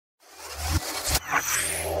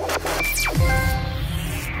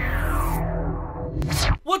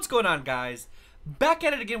going on, guys? Back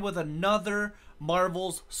at it again with another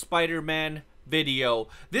Marvel's Spider-Man video.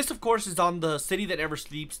 This, of course, is on the City That Never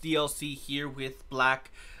Sleeps DLC here with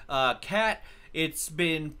Black Cat. It's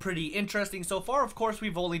been pretty interesting so far. Of course,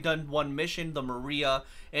 we've only done one mission, the Maria,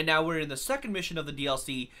 and now we're in the second mission of the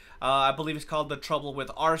DLC. I believe it's called The Trouble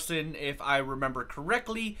with Arson, if I remember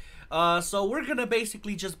correctly. So we're gonna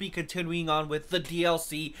basically just be continuing on with the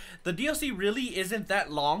DLC. The DLC really isn't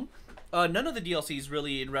that long. None of the DLCs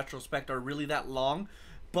really, in retrospect, are really that long,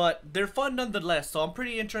 but they're fun nonetheless. So I'm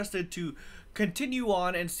pretty interested to continue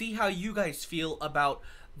on and see how you guys feel about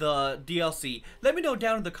the DLC. Let me know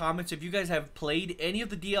down in the comments if you guys have played any of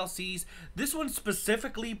the DLCs, this one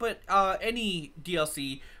specifically, but any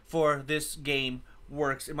DLC for this game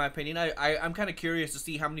works in my opinion. I'm kind of curious to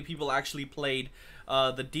see how many people actually played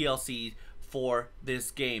the DLC for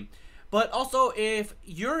this game. But also, if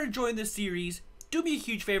you're enjoying this series, do me a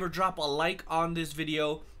huge favor, drop a like on this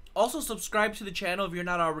video. Also subscribe to the channel if you're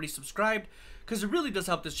not already subscribed, because it really does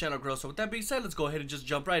help this channel grow. So with that being said, let's go ahead and just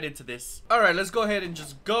jump right into this. Alright, let's go ahead and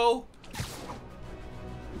just go.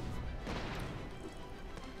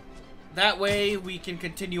 That way we can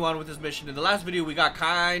continue on with this mission. In the last video we got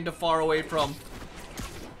kind of far away from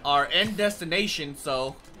our end destination,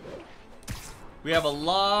 so we have a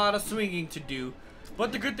lot of swinging to do.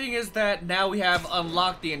 But the good thing is that now we have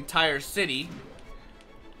unlocked the entire city,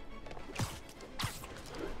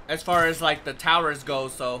 as far as like the towers go,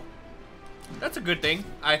 so that's a good thing,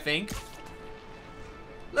 I think.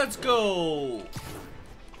 Let's go.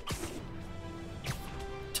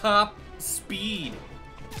 Top speed.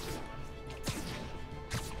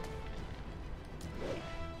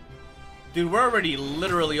 Dude, we're already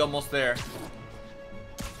literally almost there.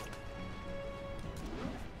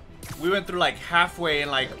 We went through like halfway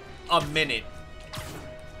in like a minute.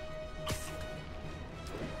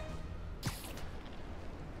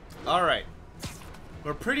 Alright.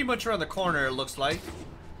 We're pretty much around the corner, it looks like.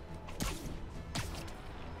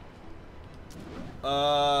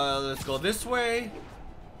 Let's go this way.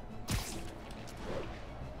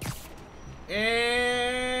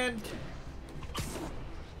 And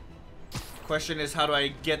question is, how do I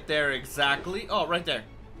get there exactly? Oh, right there.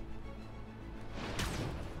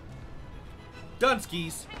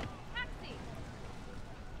 Dunskies.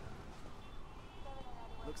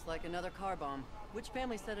 Looks like another car bomb. Which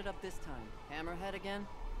family set it up this time? Hammerhead again?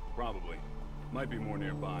 Probably. Might be more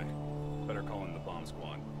nearby. Better call in the bomb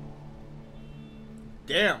squad.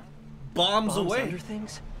 Damn. Bombs away. Under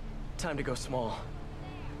things? Time to go small.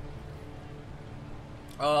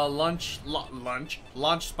 Launch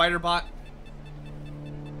spider bot.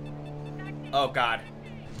 Oh god.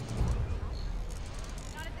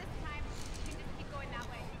 Not at this time. You can just keep going that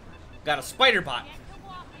way. Got a spider bot. Can't go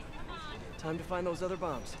walking. Come on. Time to find those other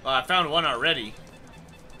bombs. Oh, I found one already.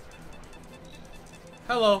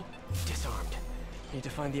 Hello. Disarmed. Need to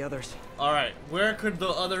find the others. Alright, where could the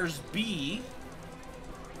others be?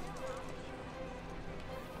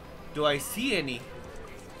 Do I see any?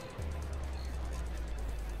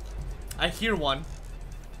 I hear one.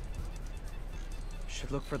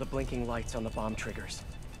 Should look for the blinking lights on the bomb triggers.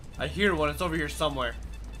 I hear one. It's over here somewhere.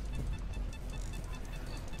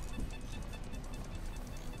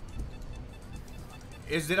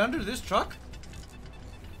 Is it under this truck?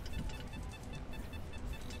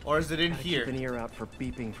 Or is it in Gotta here? Keep an ear out for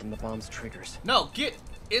beeping from the bomb's triggers. No, get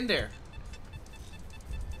in there.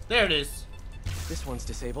 There it is. This one's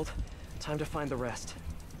disabled. Time to find the rest.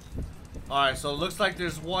 Alright, so it looks like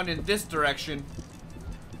there's one in this direction.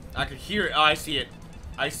 I can hear it. Oh, I see it.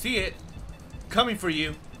 I see it. Coming for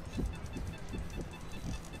you.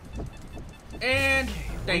 And Okay,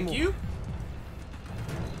 thank you.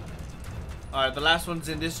 Alright, the last one's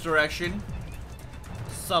in this direction.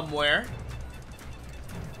 Somewhere.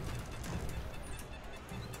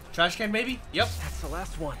 Trash can, maybe? Yep. That's the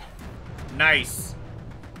last one. Nice.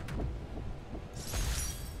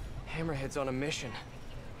 Hammerhead's on a mission.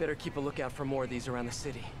 Better keep a lookout for more of these around the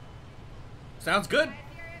city. Sounds good. Guys,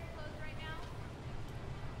 the area is closed right now.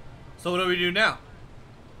 So what do we do now?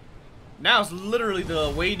 Now it's literally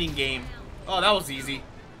the waiting game. Oh, that was easy.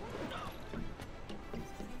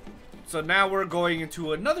 So now we're going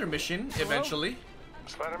into another mission eventually.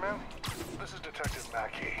 Spider-Man, this is Detective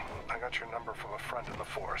Mackey. I got your number from a friend in the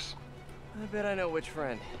force. I bet I know which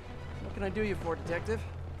friend. What can I do you for, Detective?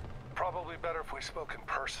 Probably better if we spoke in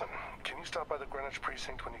person. Can you stop by the Greenwich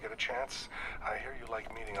precinct when you get a chance? I hear you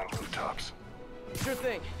like meeting on rooftops. Sure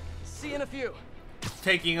thing. See you in a few.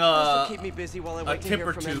 Taking This'll keep me busy while I a wait to tip hear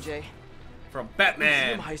or from two MJ. from That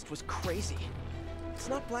Batman. museum heist was crazy. It's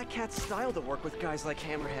not Black Cat's style to work with guys like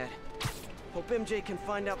Hammerhead. Hope MJ can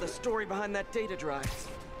find out the story behind that data drive.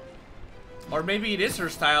 Or maybe it is her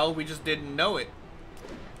style, we just didn't know it.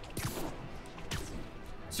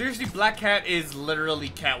 Seriously, Black Cat is literally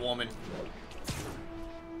Catwoman.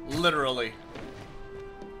 Literally.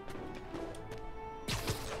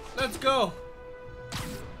 Let's go.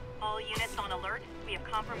 All units on alert. We have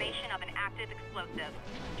confirmation of an active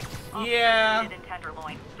explosive. Yeah. In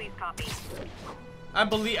Tenderloin. Please copy. I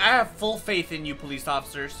have full faith in you, police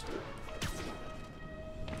officers.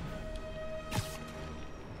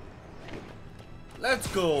 Let's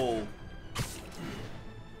go.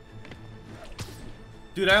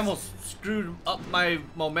 Dude, I almost screwed up my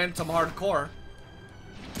momentum hardcore.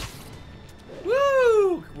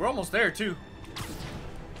 Woo! We're almost there, too.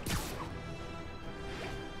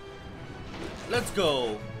 Let's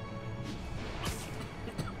go.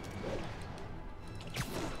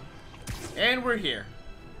 And we're here.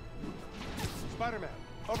 Spider-Man,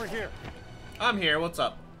 over here. I'm here. What's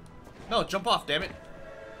up? No, jump off, damn it.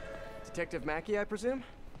 Detective Mackey, I presume?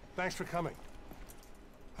 Thanks for coming.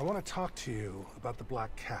 I want to talk to you about the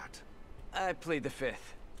Black Cat. I plead the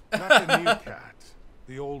fifth. Not the new cat,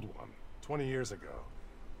 the old one, 20 years ago.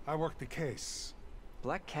 I worked the case.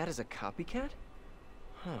 Black Cat is a copycat?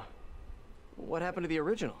 Huh. What happened to the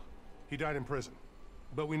original? He died in prison,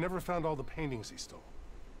 but we never found all the paintings he stole.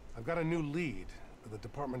 I've got a new lead, but the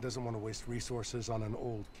department doesn't want to waste resources on an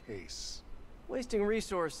old case. Wasting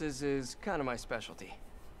resources is kind of my specialty.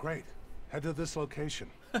 Great. Head to this location.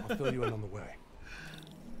 I'll fill you in on the way.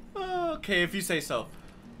 Okay, if you say so.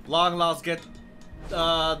 Long lost get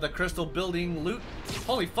the crystal building loot.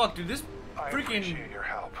 Holy fuck, dude, this I freaking... appreciate your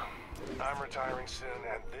help. I'm retiring soon,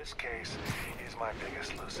 and this case is my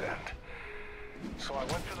biggest loose end. So I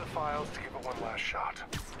went through the files to give it one last shot.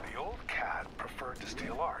 The old cat preferred to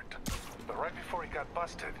steal art, but right before he got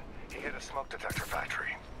busted, he hit a smoke detector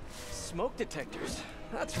factory. Smoke detectors?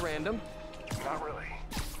 That's random. Not really.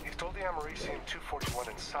 He stole the Americium-241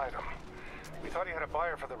 inside him. We thought he had a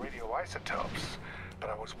buyer for the radioisotopes, but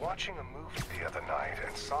I was watching a movie the other night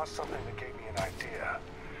and saw something that gave me an idea.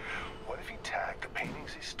 What if he tagged the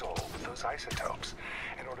paintings he stole with those isotopes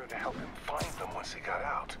in order to help him find them once he got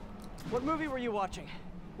out? What movie were you watching?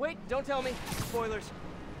 Wait, don't tell me. Spoilers.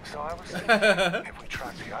 So I was thinking, if we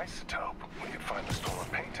track the isotope, we could find the stolen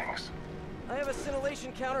paintings. I have a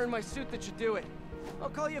scintillation counter in my suit that should do it. I'll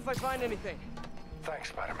call you if I find anything. Thanks,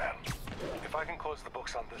 Spider-Man. If I can close the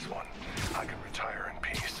books on this one, I can retire in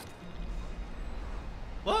peace.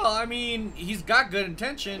 Well, I mean, he's got good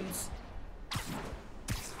intentions.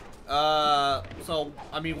 So,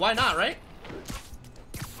 I mean, why not, right?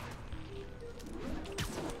 Let's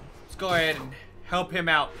go ahead and help him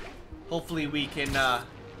out. Hopefully we can,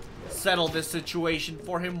 settle this situation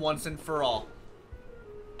for him once and for all.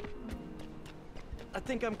 I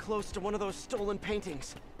think I'm close to one of those stolen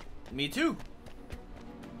paintings. Me too.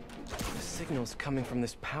 The signal's coming from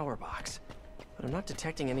this power box, but I'm not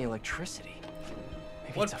detecting any electricity.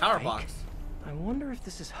 Maybe What it's a power fake? box? I wonder if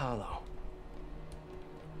this is hollow.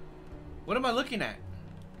 What am I looking at?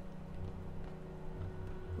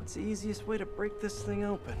 What's the easiest way to break this thing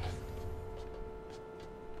open?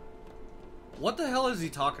 What the hell is he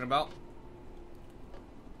talking about?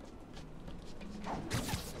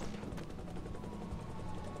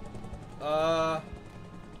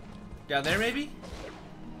 Down there maybe?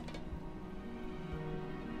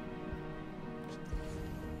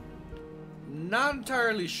 Not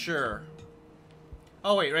entirely sure.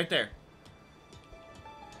 Oh wait, right there.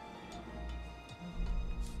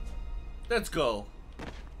 Let's go.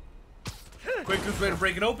 Quickest way to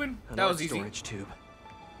break it open? That was easy. Storage tube.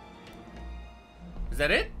 Is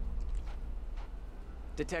that it?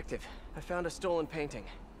 Detective, I found a stolen painting.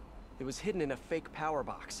 It was hidden in a fake power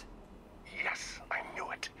box. Yes, I knew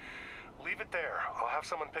it. Leave it there. I'll have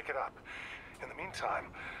someone pick it up. In the meantime,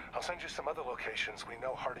 I'll send you some other locations we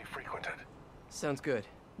know Hardy frequented. Sounds good.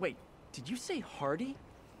 Wait, did you say Hardy?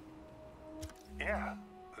 Yeah,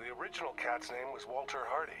 the original cat's name was Walter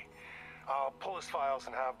Hardy. I'll pull his files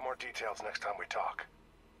and have more details next time we talk.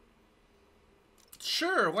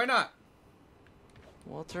 Sure, why not?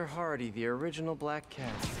 Walter Hardy, the original Black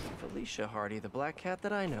Cat. Felicia Hardy, the Black Cat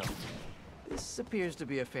that I know. This appears to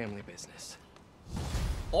be a family business.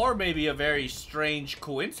 Or maybe a very strange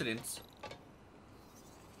coincidence.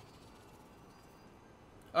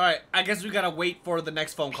 Alright, I guess we gotta wait for the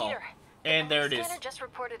next phone call. Peter, And there it is. Scanner just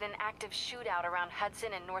reported an active shootout around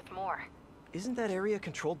Hudson and North Moore. Isn't that area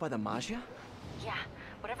controlled by the Magia? Yeah,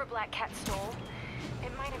 whatever Black Cat stole,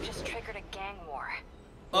 it might have just triggered a gang war.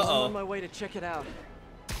 I'm Uh-oh. on my way to check it out.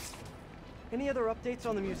 Any other updates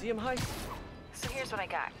on the museum heist? So here's what I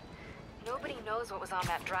got. Nobody knows what was on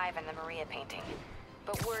that drive in the Maria painting.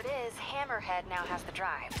 But word is, Hammerhead now has the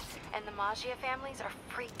drive, and the Maggia families are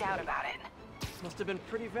freaked out about it. Must have been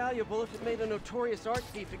pretty valuable if it made a notorious art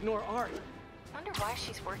thief ignore art. Wonder why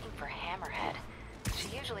she's working for Hammerhead. She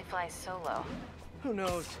usually flies solo. Who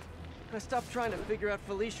knows? I stopped trying to figure out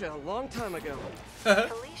Felicia a long time ago.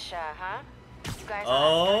 Felicia, huh? You guys are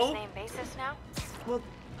on a first-name basis now? Well,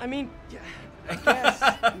 I mean, I guess,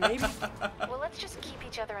 maybe. Well, let's just keep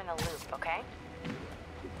each other in the loop, okay?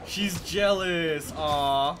 She's jealous.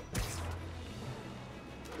 Aww.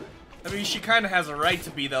 I mean, she kind of has a right to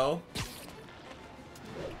be, though.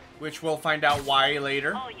 Which we'll find out why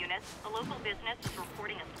later. All units, a local business is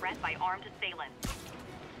reporting a threat by armed assailants.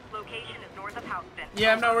 Location is north of Houston.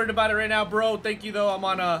 Yeah, I'm not worried about it right now, bro. Thank you, though. I'm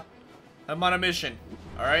on a mission.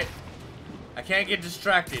 All right. I can't get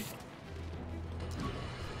distracted.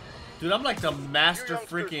 Dude, I'm like the master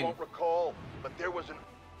freaking. Won't recall, but there was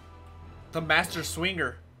The master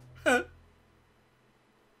swinger. Alright,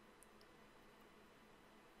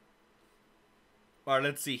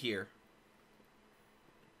 let's see here.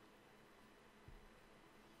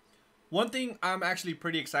 One thing I'm actually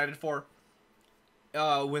pretty excited for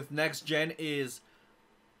with next gen is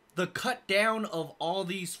the cut down of all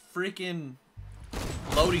these freaking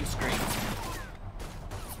loading screens.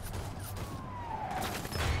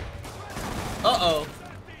 Uh-oh.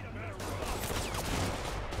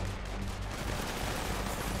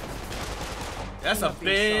 That's a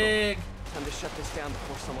big... Time to shut this down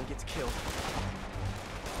before someone gets killed.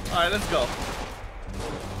 Alright, let's go.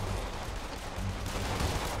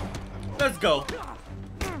 Let's go.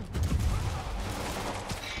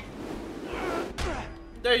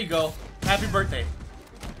 There you go. Happy birthday.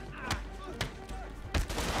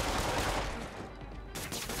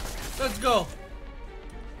 Let's go.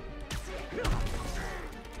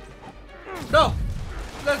 No.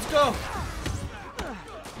 Let's go.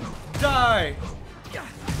 Die.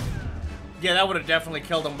 Yeah, that would have definitely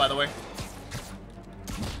killed him, by the way.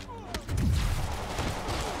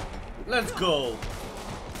 Let's go.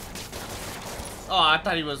 Oh, I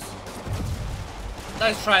thought he was...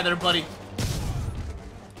 Nice try there, buddy.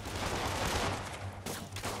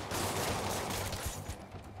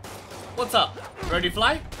 What's up? Ready to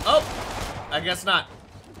fly? Oh, I guess not.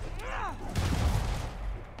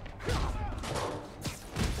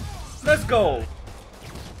 Let's go.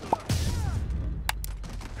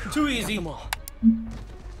 Too easy. Come on.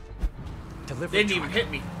 Delivery Didn't even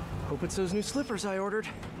hit me. Hope it's those new slippers I ordered.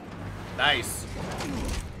 Nice.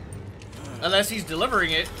 Unless he's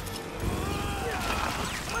delivering it.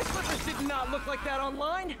 My slippers did not look like that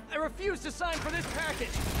online. I refuse to sign for this package.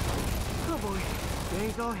 Oh boy,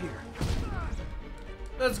 gang's all here.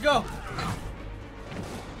 Let's go.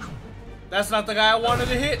 That's not the guy I wanted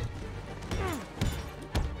to hit.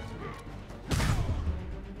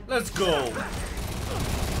 Let's go.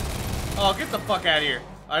 Oh, get the fuck out of here.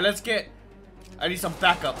 Alright, let's get... I need some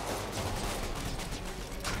backup.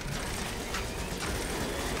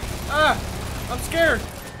 Ah! I'm scared.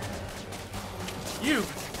 You.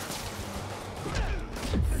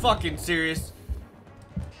 Fucking serious.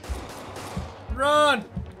 Run!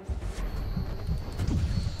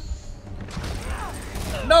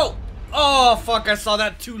 No! Oh, fuck, I saw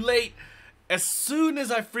that too late. As soon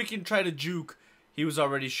as I freaking tried to juke, he was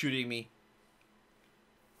already shooting me.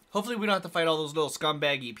 Hopefully we don't have to fight all those little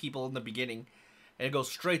scumbaggy people in the beginning. And it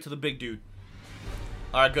goes straight to the big dude.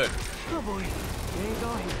 Alright, good. Oh boy, gang's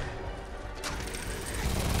all here.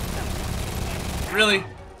 Really?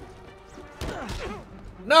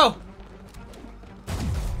 No!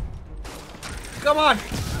 Come on!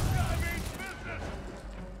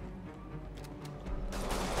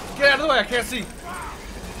 Get out of the way, I can't see.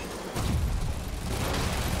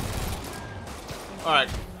 Alright.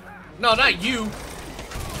 No, not you.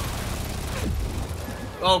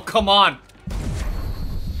 Oh, come on.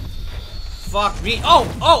 Fuck me. Oh,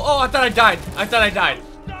 I thought I died. I thought I died.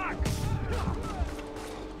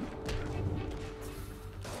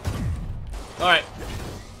 Alright.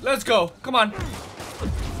 Let's go. Come on.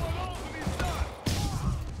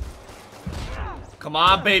 Come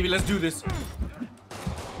on, baby. Let's do this.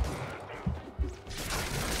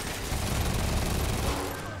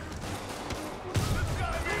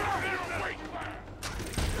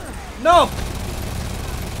 No!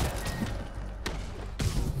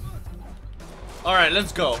 Alright,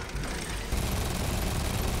 let's go.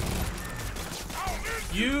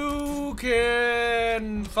 You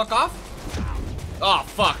can... fuck off? Oh,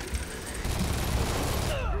 fuck.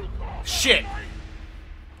 Shit.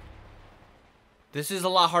 This is a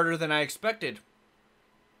lot harder than I expected.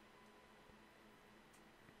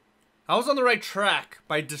 I was on the right track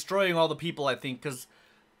by destroying all the people, I think, because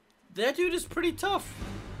That dude is pretty tough.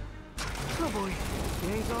 Oh boy,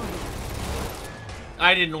 gang's on here.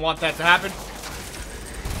 I didn't want that to happen.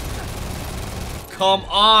 Come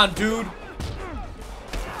on, dude.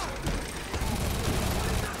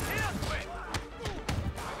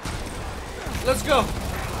 Let's go.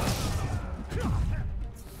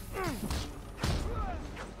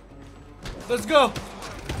 Let's go.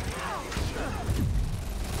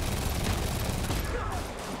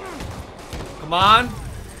 Come on.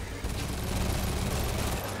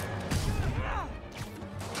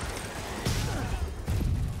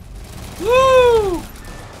 Woo!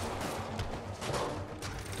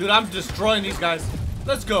 Dude, I'm destroying these guys.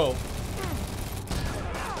 Let's go.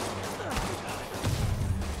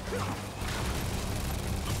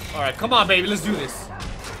 Alright, come on, baby. Let's do this.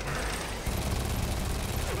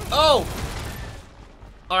 Oh!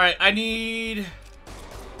 Alright, I need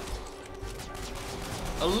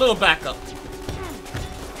a little backup.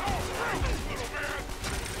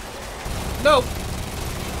 No!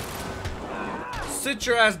 Sit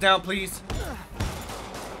your ass down, please.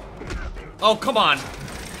 Oh, come on.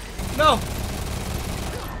 No!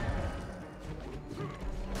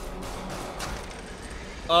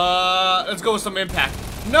 Let's go with some impact.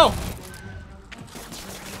 No!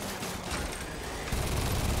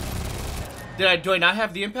 Do I not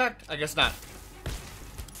have the impact? I guess not.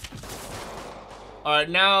 Alright,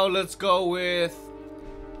 now let's go with...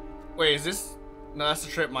 Wait, is this... No, that's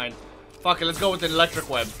the trip mine. Fuck it, let's go with the electric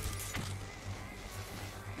web.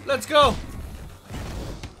 Let's go!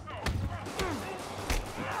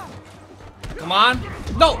 Come on.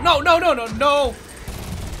 No, no, no, no, no, no!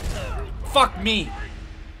 Fuck me.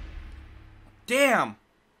 Damn.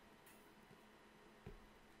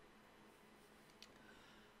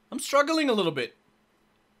 I'm struggling a little bit.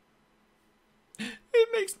 It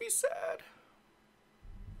makes me sad.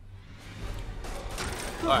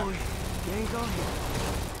 Oh boy, gang's on here.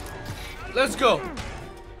 Let's go.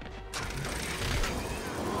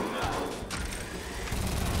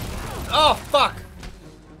 Oh, fuck.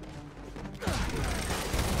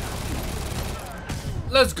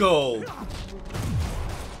 Let's go.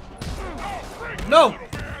 No.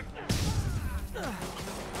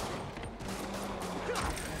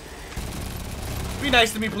 Be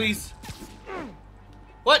nice to me, please.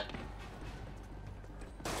 What?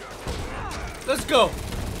 Let's go.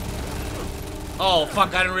 Oh,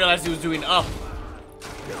 fuck. I didn't realize he was doing up.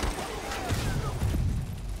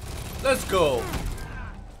 Let's go.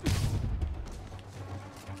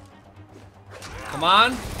 Come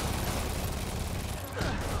on.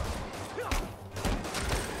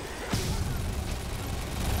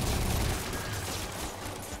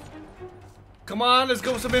 Come on, let's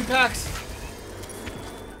go with some impacts.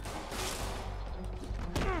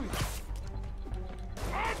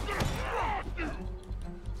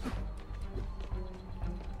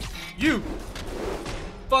 You!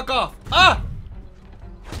 Fuck off! Ah!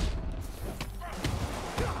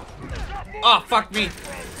 Ah, fuck me!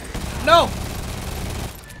 No!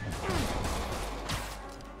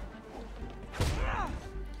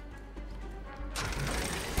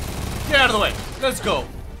 Get out of the way! Let's go!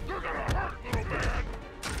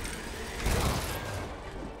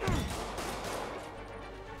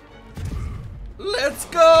 Let's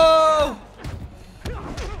go!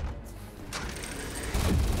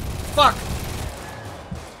 Fuck!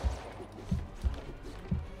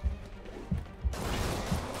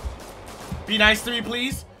 Be nice to me,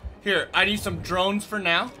 please. Here, I need some drones for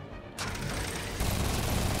now.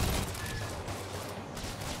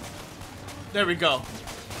 There we go.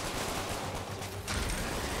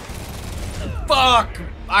 Fuck!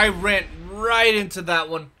 I ran right into that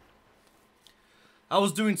one. I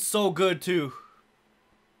was doing so good, too.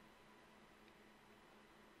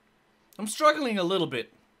 I'm struggling a little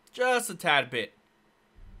bit. Just a tad bit.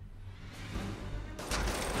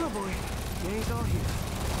 Oh boy, gang's on here.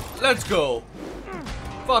 Let's go.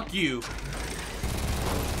 Fuck you.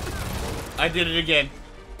 I did it again.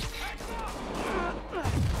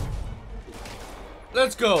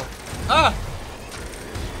 Let's go. Ah!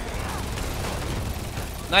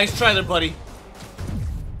 Nice try there, buddy.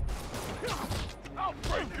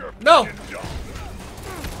 No!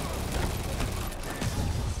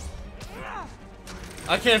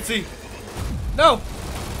 I can't see. No!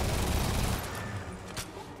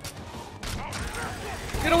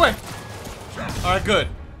 Get away! Alright, good.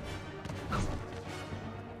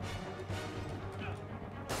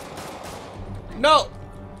 No!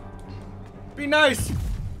 Be nice!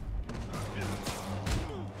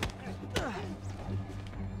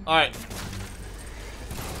 Alright.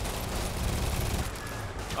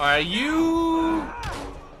 Alright, you...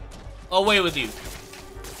 Away with you.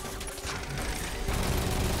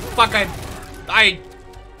 fuck,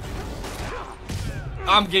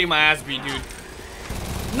 I'm getting my ass beat, dude.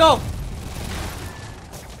 No!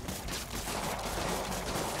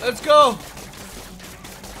 Let's go!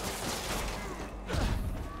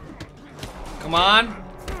 Come on.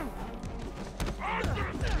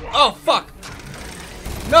 Oh, fuck!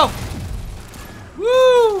 No!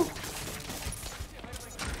 Woo!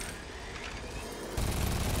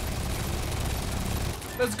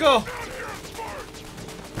 Let's go!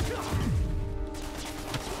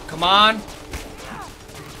 Come on!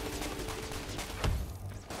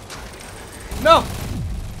 No!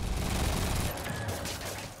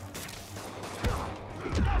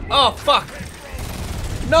 Oh, fuck!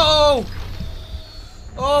 No!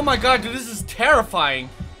 Oh my god, dude, this is terrifying.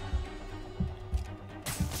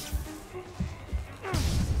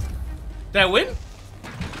 Did I win?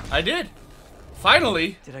 I did.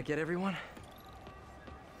 Finally. Did I get everyone?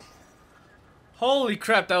 Holy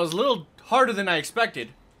crap, that was a little harder than I expected.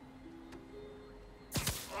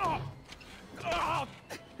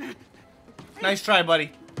 Nice try,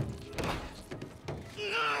 buddy.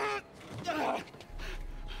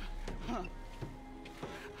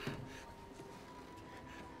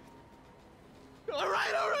 All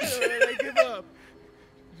right, I give up.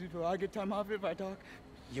 Do I get time off if I talk?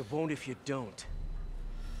 You won't if you don't.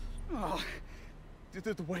 Oh,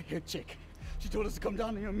 the white-haired chick. She told us to come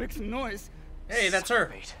down here and make some noise. Hey, that's her.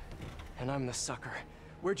 Wait, and I'm the sucker.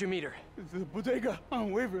 Where'd you meet her? The bodega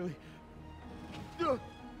on Waverly.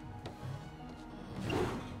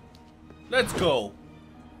 Let's go.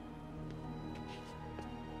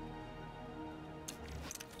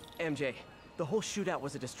 MJ, the whole shootout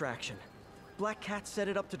was a distraction. Black Cat set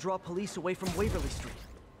it up to draw police away from Waverly Street.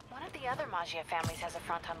 One of the other Maggia families has a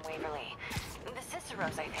front on Waverly. The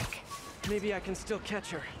Ciceros, I think. Maybe I can still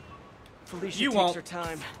catch her. Felicia You takes won't. her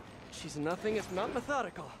time. She's nothing if not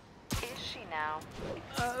methodical. Is she now?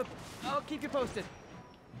 I'll keep you posted.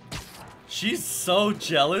 She's so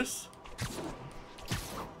jealous.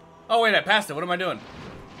 Oh wait, I passed it. What am I doing?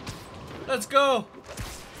 Let's go.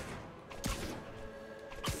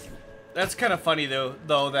 That's kind of funny though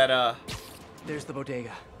that There's the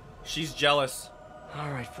bodega. she's jealous. All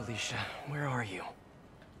right, Felicia, where are you?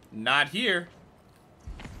 Not here.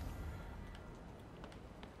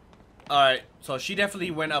 Alright, so she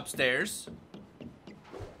definitely went upstairs.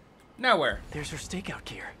 Now where? There's her stakeout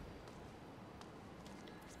gear.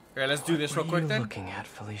 Alright, let's do this real What are quick you then. looking at,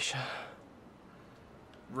 Felicia?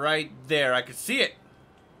 Right there, I could see it.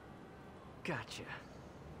 Gotcha.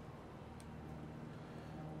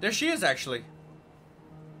 There she is, actually.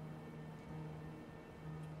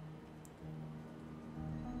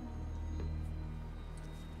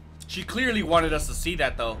 She clearly wanted us to see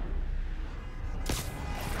that, though.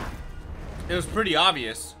 It was pretty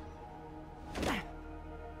obvious.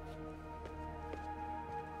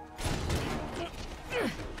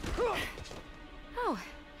 Oh,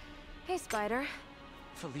 hey, Spider.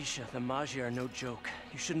 Felicia, the Maggia are no joke.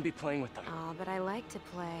 You shouldn't be playing with them. Oh, but I like to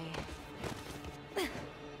play.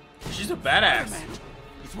 She's a badass.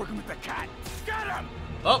 He's working with the cat. Get him!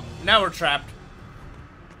 Oh, now we're trapped.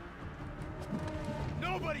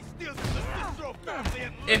 Nobody steals from the Cicero family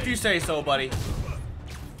at If you say so, buddy.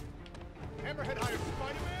 Hammerhead hired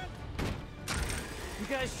Spider-Man? You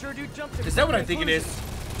guys sure do jump to Is that what I think it is?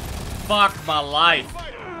 Fuck my life.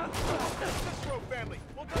 Cicero family.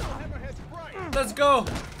 We'll double Hammerhead's price. Let's go.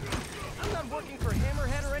 I'm not working for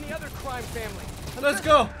Hammerhead or any other crime family. Let's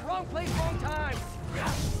go. Wrong place, wrong time.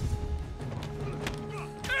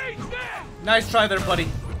 Hey, Snap! Nice try there, buddy.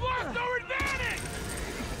 We've lost our advantage!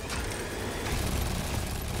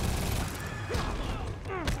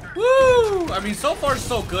 Woo! I mean, so far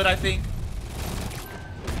so good, I think.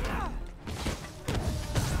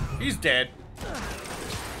 He's dead.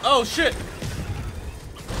 Oh, shit.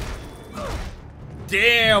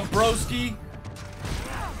 Damn, broski.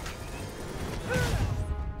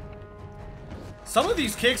 Some of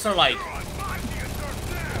these kicks are like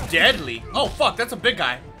deadly. Oh, fuck, that's a big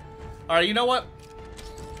guy. Alright, you know what?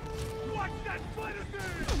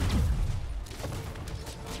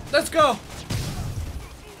 Let's go.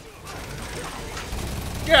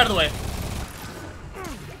 Get out of the way.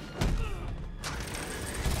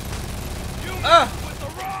 Ah!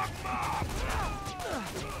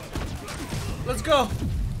 Let's go.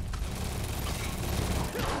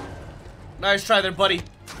 Nice try there, buddy.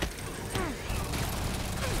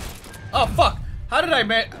 Oh, fuck. How did I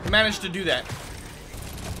manage to do that?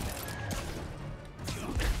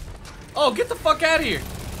 Oh, get the fuck out of here.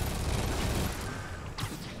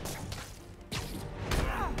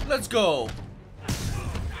 Let's go.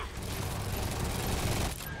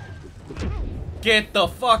 Get the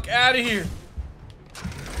fuck out of here.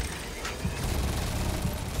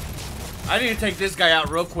 I need to take this guy out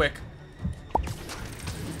real quick.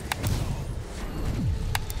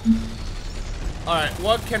 Alright,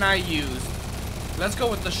 what can I use? Let's go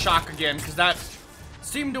with the shock again, because that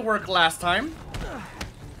seemed to work last time.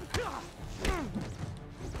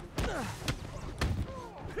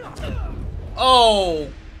 Oh,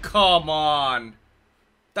 come on.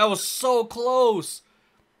 That was so close.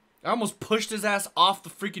 I almost pushed his ass off the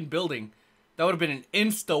freaking building. That would have been an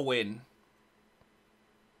insta win.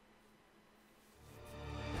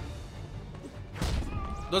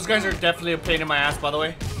 Those guys are definitely a pain in my ass, by the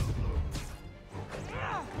way.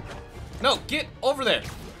 No, get over there.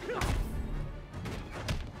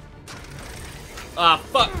 Ah,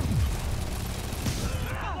 fuck.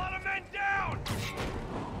 A lot of men down.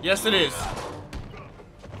 Yes, it is.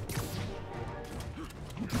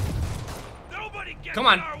 Nobody gets Come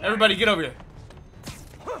on, in our way. everybody get over here.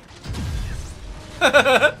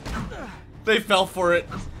 They fell for it.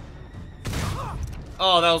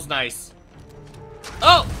 Oh, that was nice.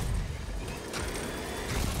 Oh!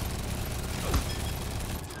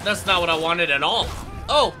 That's not what I wanted at all.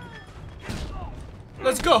 Oh!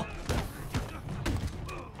 Let's go.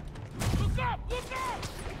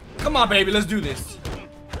 Come on, baby, let's do this.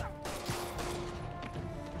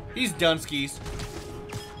 He's done skis.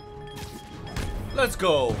 Let's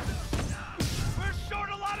go. We're short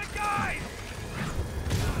a lot of guys.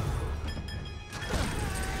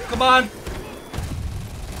 Come on.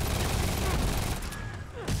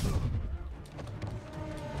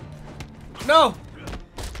 No.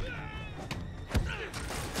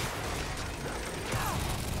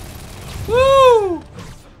 Woo!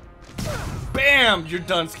 Bam! You're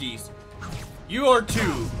done skis. You are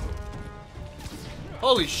too.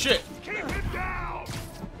 Holy shit. Keep him down.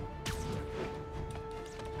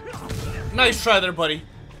 Nice try there, buddy.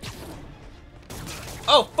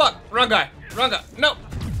 Oh, fuck. Wrong guy. Wrong guy. No.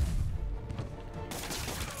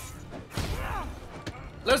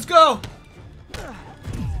 Let's go.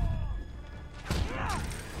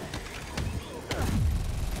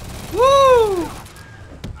 Woo!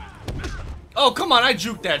 Oh, come on. I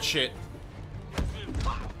juked that shit.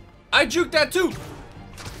 I juked that too.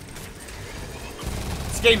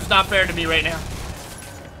 This game's not fair to me right now.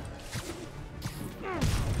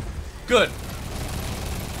 Good.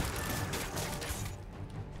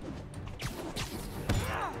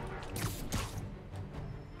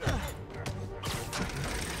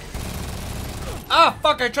 Ah,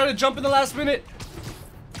 fuck, I tried to jump in the last minute.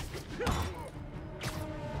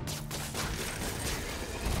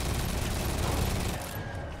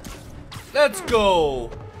 Let's go.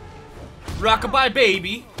 Rockabye,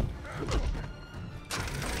 baby.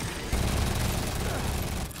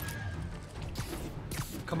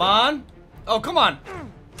 Come on. Oh, come on.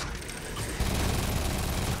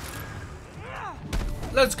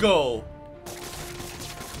 Let's go.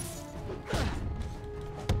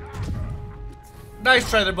 Nice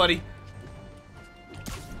try there, buddy.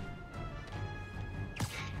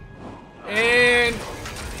 And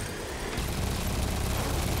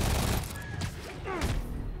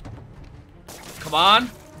come on.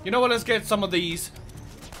 You know what? Let's get some of these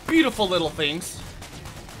beautiful little things.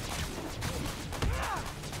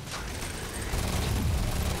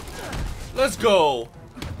 Let's go.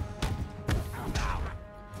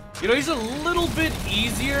 You know, he's a little bit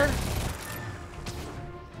easier.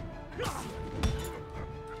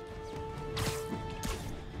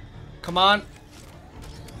 Come on.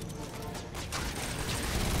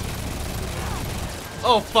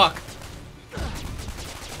 Oh, fuck.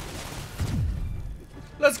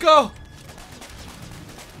 Let's go.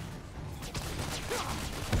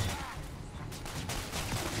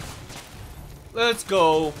 Let's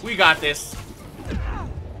go. We got this.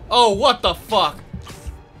 Oh, what the fuck?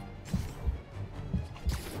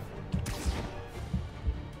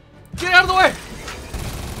 Get out of the way.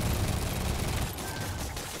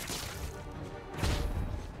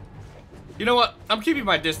 You know what? I'm keeping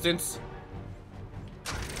my distance.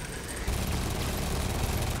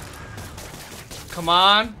 Come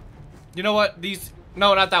on. You know what? These...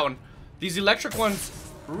 No, not that one. These electric ones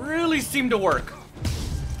really seem to work.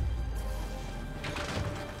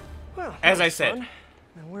 Well, as I said. Fun.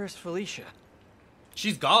 Now where's Felicia?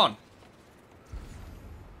 She's gone.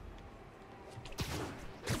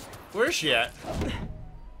 Where is she at?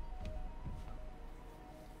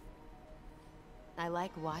 I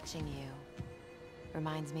like watching you.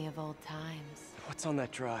 Reminds me of old times. What's on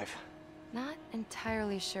that drive? Not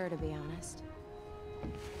entirely sure, to be honest.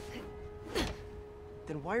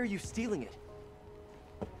 Then why are you stealing it?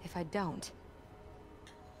 If I don't,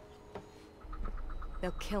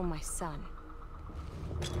 They'll kill my son.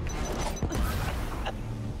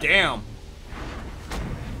 Damn.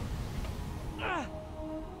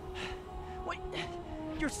 Wait,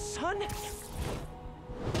 your son?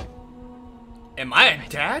 Am I a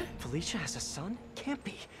dad? Felicia has a son? Can't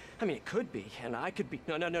be. I mean, it could be, and I could be.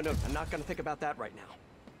 No. I'm not gonna think about that right now.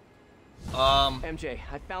 MJ,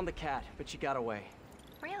 I found the cat, but she got away.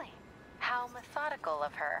 Really? How methodical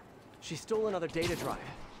of her. She stole another data drive.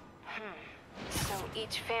 So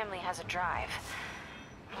each family has a drive.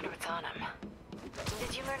 Wonder what's on them.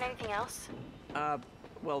 Did you learn anything else?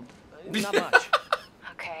 Well, not much.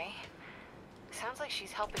 Okay. Sounds like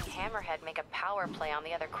she's helping Hammerhead make a power play on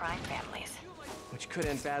the other crime families. Which could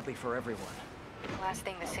end badly for everyone. The last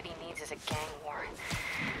thing the city needs is a gang war.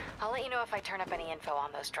 I'll let you know if I turn up any info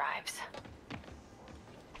on those drives.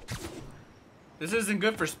 This isn't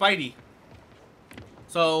good for Spidey.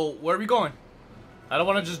 So, where are we going? I don't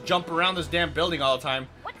want to just jump around this damn building all the time.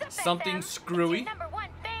 What's up, Something Sam? screwy. It's your #1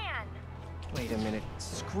 fan. Wait a minute.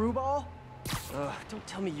 Screwball? Ugh, don't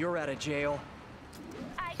tell me you're out of jail.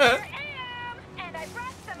 I sure am, and I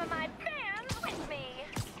brought some of my fans with me.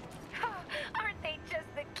 Aren't they just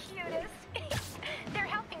the cutest? They're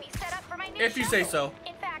helping me set up for my new If you say so.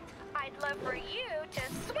 In fact, I'd love for you to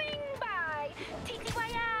swing by.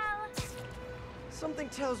 TTYL. Something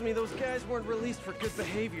tells me those guys weren't released for good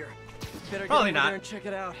behavior. Better Probably get over not. there and check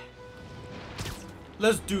it out.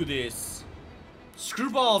 Let's do this.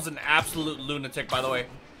 Screwball's an absolute lunatic, by the way.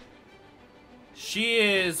 She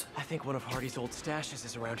is I think one of Hardy's old stashes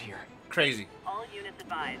is around here. crazy. All units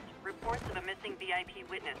advised. Reports of a missing VIP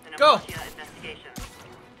witness in a Go. mafia investigation.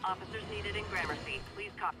 Officers needed in Gramercy.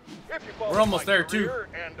 Please copy. If you follow We're almost my there, too. career,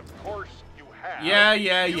 and of course you have. Yeah, you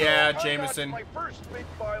know, Jameson. I got my first big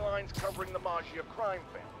bylines covering the Maggia crime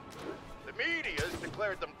family. The media's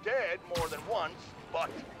declared them dead more than once, but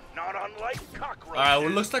not unlike cockroaches. Alright, well,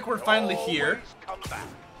 it looks like we're they finally here. always come back,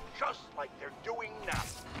 just like they're doing now.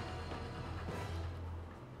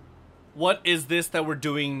 What is this that we're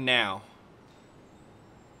doing now?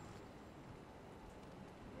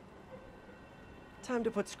 Time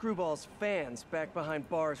to put Screwball's fans back behind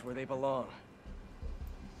bars where they belong.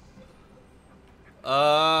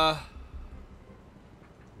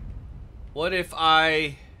 What if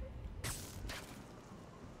I...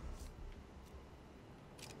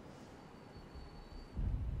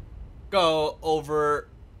 go over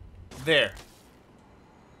there?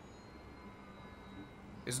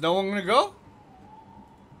 Is no one gonna go?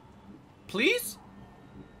 Please?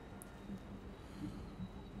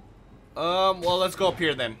 Well, let's go up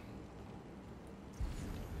here then.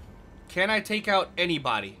 Can I take out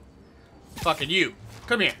anybody? Fucking you.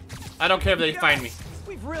 Come here. I don't care if they find me.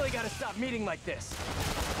 We've really got to stop meeting like this.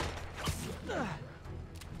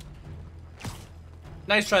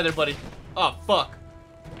 Nice try there, buddy. Oh, fuck.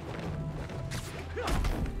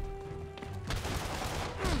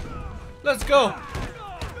 Let's go.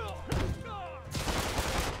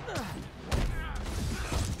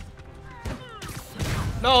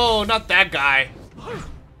 No, not that guy.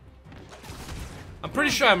 I'm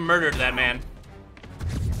pretty sure I murdered that man.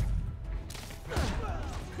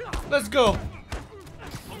 Let's go.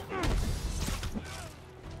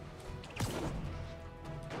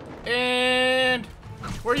 And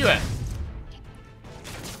where are you at?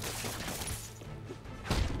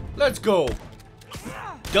 Let's go.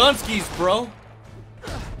 Dunskies, bro.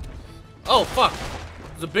 Oh, fuck.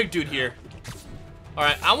 There's a big dude here.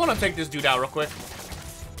 Alright, I want to take this dude out real quick.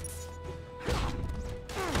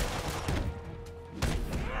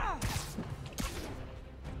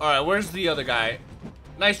 Alright, where's the other guy?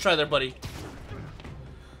 Nice try there, buddy.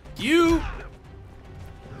 You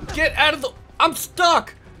get out of the... I'm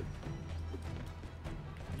stuck!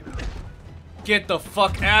 Get the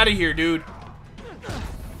fuck out of here, dude.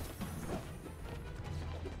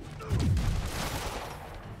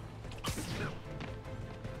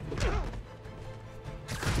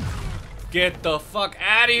 Get the fuck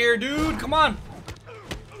out of here, dude. Come on.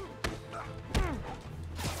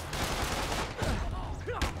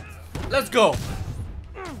 Let's go.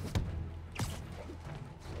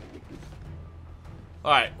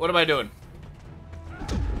 Alright, what am I doing?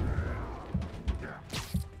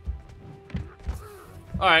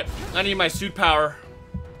 Alright, I need my suit power.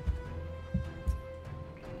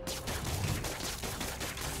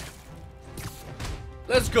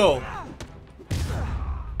 Let's go.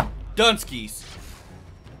 Dunskies.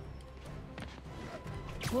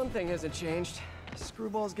 One thing hasn't changed.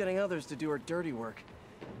 Screwball's getting others to do her dirty work.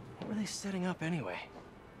 What were they setting up anyway?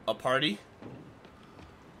 A party?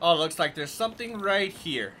 Oh, looks like there's something right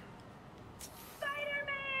here.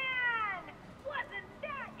 Spider-Man! Wasn't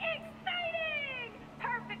that exciting?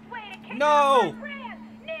 No! Brand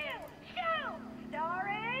new show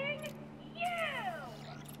starring you!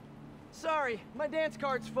 Sorry, my dance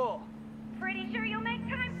card's full. Pretty sure you'll make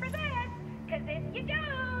time for this, because if you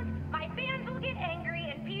don't, my fans will get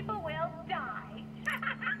angry and people will die.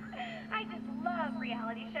 I just love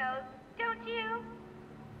reality shows, don't you?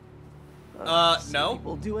 No.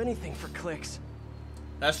 People do anything for clicks.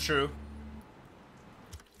 That's true.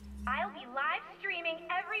 I'll be live streaming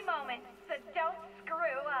every moment, so don't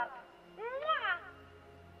screw up.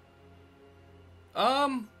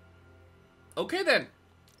 Mwah! Okay then.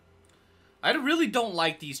 I really don't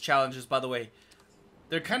like these challenges, by the way.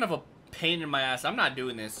 They're kind of a pain in my ass. I'm not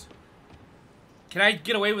doing this. Can I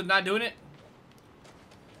get away with not doing it?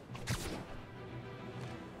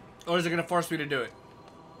 Or is it gonna force me to do it?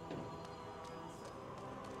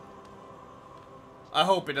 I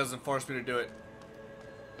hope it doesn't force me to do it.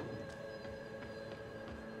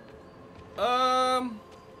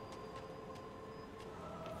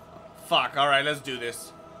 Fuck, alright, let's do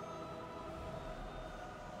this.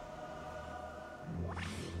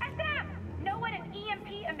 SM! Know what an EMP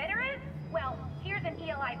emitter is? Well, here's an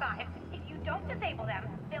ELI-5. If you don't disable them,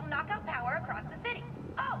 they'll knock out power across the city.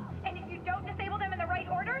 Oh, and if you don't disable them in the right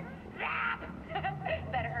order, zap!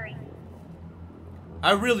 Better hurry.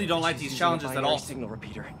 I really don't like these challenges at all. Signal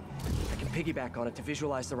repeater. I can piggyback on it to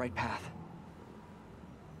visualize the right path.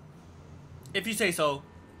 If you say so.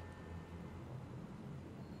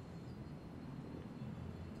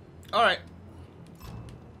 Alright.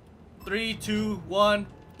 3, 2, 1,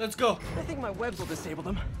 let's go. I think my webs will disable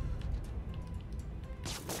them.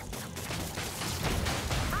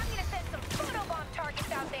 I'm gonna send some photobomb targets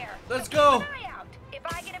out there. Let's So go. keep an eye out. If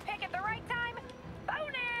I get a pick at the right time,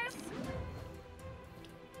 bonus!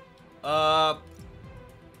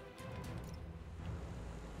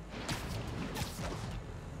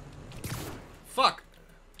 Fuck.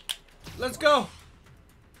 Let's go.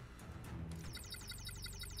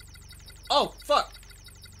 Oh, fuck.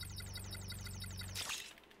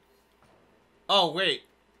 Oh, wait.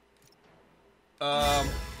 That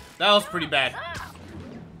was pretty bad.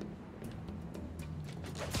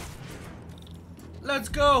 Let's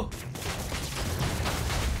go.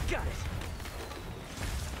 Got it.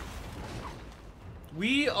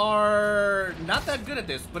 We are not that good at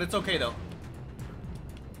this, but it's okay though.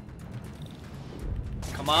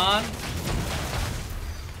 Come on.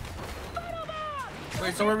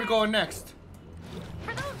 Wait, so where are we going next?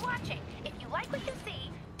 For those watching, if you like what you see,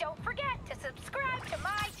 don't forget to subscribe to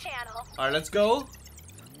my channel. Alright, let's go.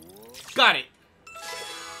 Got it.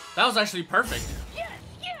 That was actually perfect. Yes,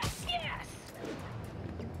 yes, yes!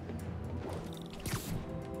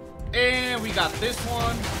 And we got this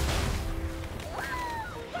one. Woo!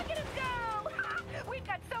 Look at us go! We've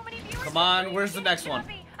got so many viewers. Come on, where's the next one?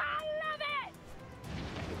 I love it!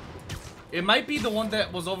 It might be the one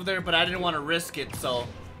that was over there, but I didn't want to risk it, so.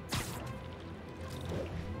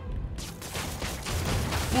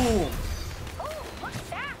 Boom. Oh, look at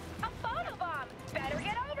that! A photobomb! Better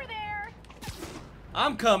get over there!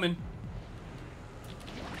 I'm coming.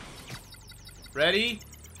 Ready?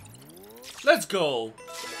 Let's go.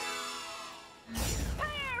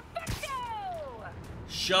 Perfecto!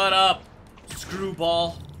 Shut up,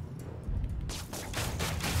 screwball.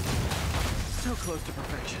 So close to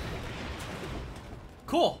perfection.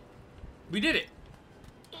 Cool. We did it.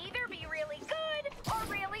 Either be really good or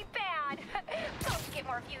really bad. Most get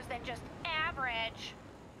more views than just average.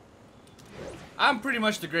 I'm pretty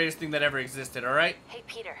much the greatest thing that ever existed, alright? Hey,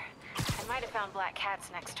 Peter. I might have found Black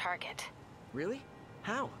Cat's next target. Really?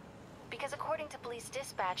 How? Because according to police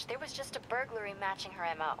dispatch, there was just a burglary matching her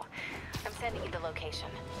MO. I'm sending you the location.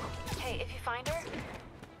 Hey, if you find her,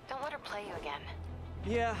 don't let her play you again.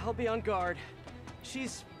 Yeah, I'll be on guard.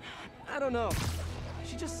 She's... I don't know.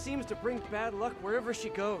 She just seems to bring bad luck wherever she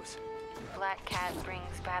goes. Black Cat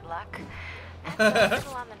brings bad luck? That's a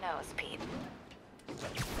little on the nose, Pete.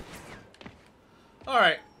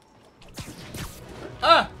 Alright.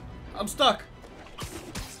 Ah! I'm stuck.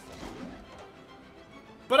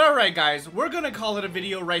 But alright guys, we're gonna call it a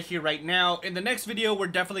video right here, right now. In the next video, we're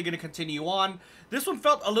definitely gonna continue on. This one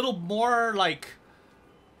felt a little more like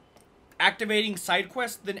activating side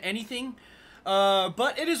quest than anything.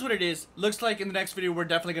 But it is what it is. Looks like in the next video, we're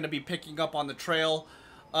definitely gonna be picking up on the trail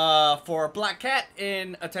for Black Cat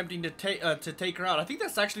and attempting to take her out. I think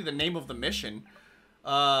that's actually the name of the mission.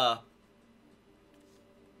 I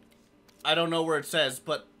don't know where it says,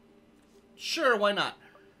 but sure, why not?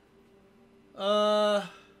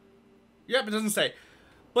 Yep, it doesn't say.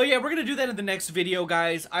 But yeah, we're gonna do that in the next video,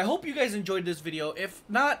 guys. I hope you guys enjoyed this video. If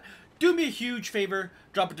not, do me a huge favor,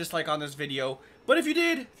 drop a dislike on this video. But if you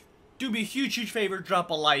did, do me a huge favor, drop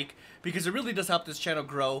a like, because it really does help this channel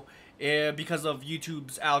grow. Because of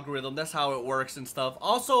YouTube's algorithm, that's how it works and stuff.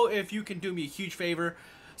 Also, if you can do me a huge favor,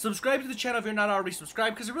 subscribe to the channel if you're not already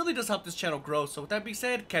subscribed, because it really does help this channel grow. So with that being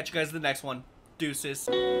said, catch you guys in the next one. Deuces.